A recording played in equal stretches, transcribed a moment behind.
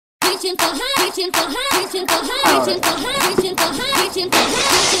Hey,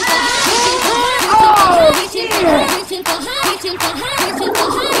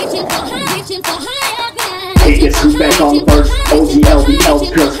 guess who's back on the verse?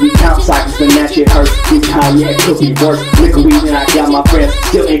 OGLDL curse. We count cycles when that shit hurts. This time, yeah, it could be worse. Liquor weed and I got my friends.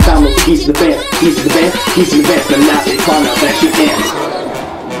 Still ain't found those keys to the band. Keys to the band, keys to the band. But now they find out that shit ends.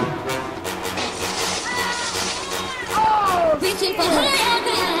 Reaching for higher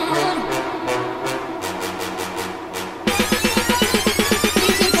ground.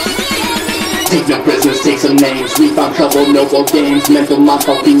 Take no prisoners, take some names. We found trouble, no more games. Mental mind,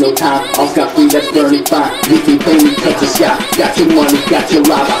 fucking no time. All scot free, that's burning fine. We can claim we touch the sky. Got your money, got your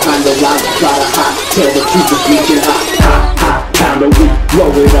lie behind the line. Try to hide, tell the truth is reaching high. High, high, pound a week.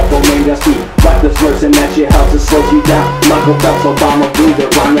 Roll it up on main dust feet. Write this verse and that shit helps, it slows you down. Michael Phelps, Obama, Bloomberg,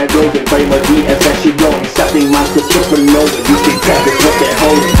 rhyme that Rogan. Barrymore, Diaz, that shit going. Incepting minds, Christopher Nolan. You can grab it, what they're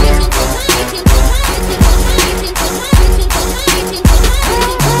holding.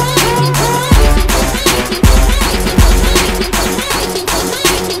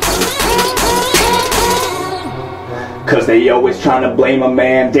 Cause they always trying to blame a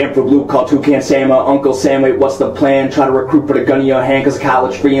man. Damn for blue, call Toucan Sam or Uncle Sam. Wait, what's the plan? Try to recruit for the gun in your hand. Cause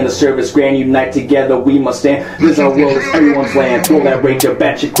college free and the service grand. Unite together, we must stand. This our world, it's everyone's land. Throw that ranger,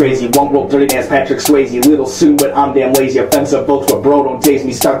 batshit crazy. One roll, dirty dance, Patrick Swayze. Little soon, but I'm damn lazy. Offensive votes for bro, don't daze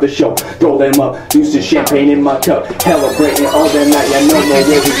me. Start the show, throw them up. Juice and champagne in my cup. Celebrating all that night. Yeah, no more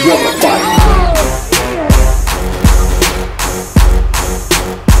worries, we wanna fight.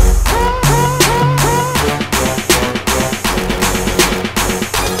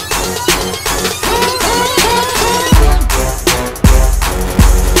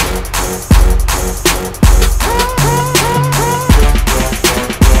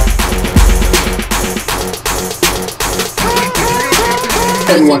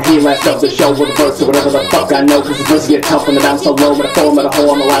 Everyone here left up the show with a verse or whatever the fuck I know. Cause the verse get tough when the bounce so low. With a form at a hole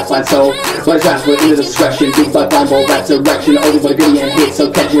on the last line, so let's ask with inner discretion. Big butt blind that's erection. Only for the goodie and hit,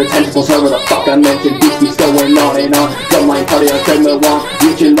 so catch your attention. So whatever the fuck I mentioned. Beats keeps going on and on. Don't mind party on treadmill long.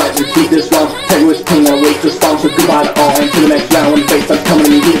 Reaching right to keep this wrong. Tell you which pain I wait to respond. So goodbye to all and to the next round. When the bass starts coming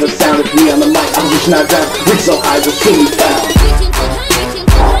and you hear the sound. It's me on the mic, opposition I drown. Reach so high, we'll soon be found.